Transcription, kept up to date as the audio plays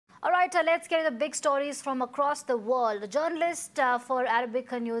All right, let's get the big stories from across the world. A journalist for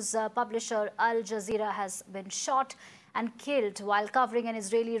Arabic news publisher Al Jazeera has been shot and killed while covering an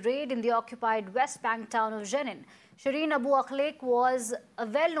Israeli raid in the occupied West Bank town of Jenin. Shireen Abu Aqleh was a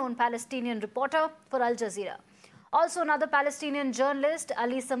well-known Palestinian reporter for Al Jazeera. Also, another Palestinian journalist,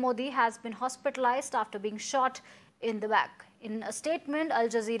 Ali Samodi, has been hospitalized after being shot in the back. In a statement, Al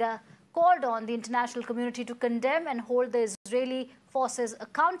Jazeera called on the international community to condemn and hold the Israeli forces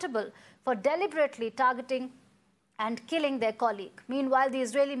accountable for deliberately targeting and killing their colleague. Meanwhile, the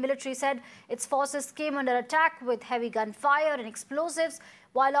Israeli military said its forces came under attack with heavy gunfire and explosives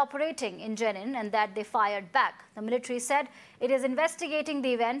while operating in Jenin and that they fired back. The military said it is investigating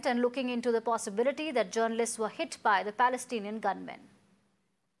the event and looking into the possibility that journalists were hit by the Palestinian gunmen.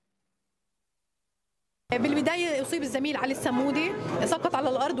 بالبداية أصيب الزميل علي السمودي، سقط على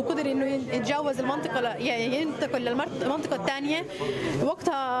الأرض وقدر إنه يتجاوز المنطقة ينتقل للمنطقة الثانية.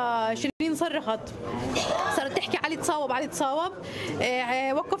 وقتها شيرين صرخت، صارت تحكي علي تصاوب علي تصاوب.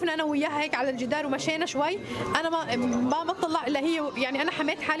 وقفنا أنا وياها هيك على الجدار ومشينا شوي. أنا ما بطلع إلا هي، يعني أنا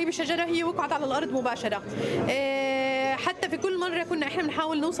حميت حالي بالشجرة، هي وقعت على الأرض مباشرة. حتى في كل مرة كنا إحنا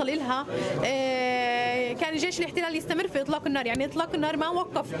بنحاول نوصل إلها، كان جيش الاحتلال يستمر في إطلاق النار، يعني إطلاق النار ما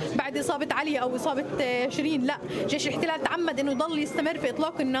وقف بعد إصابة علي أو إصابة شيرين، لا، جيش الاحتلال تعمد إنه يضل يستمر في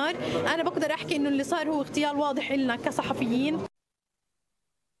إطلاق النار. أنا بقدر أحكي إنه اللي صار هو اغتيال واضح لنا كصحفيين.